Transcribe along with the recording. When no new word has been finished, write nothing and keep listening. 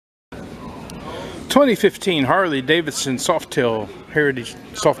2015 Harley Davidson Softail Heritage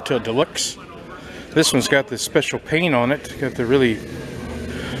Softail Deluxe. This one's got this special paint on it. Got the really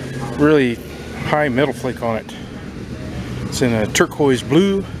high metal flake on it. It's in a turquoise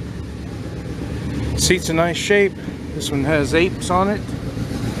blue. Seat's a nice shape. This one has apes on it.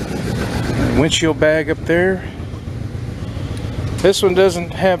 Windshield bag up there. This one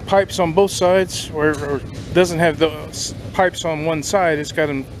doesn't have pipes on both sides, or doesn't have those pipes on one side. It's got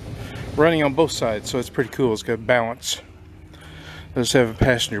them running on both sides, so it's pretty cool. It's got balance. Does have a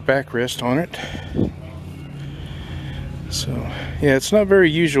passenger backrest on it. So yeah, it's not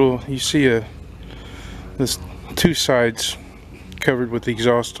very usual. You see this two sides covered with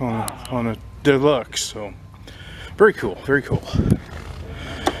exhaust on a Deluxe. So very cool, very cool.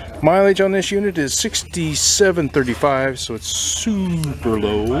 Mileage on this unit is 6735, so it's super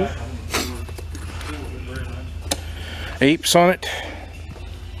low. Apes on it.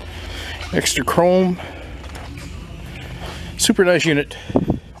 Extra chrome. Super nice unit.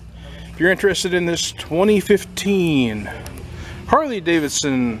 If you're interested in this 2015 Harley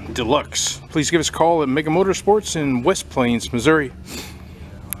Davidson Deluxe, please give us a call at Mega Motorsports in West Plains, Missouri.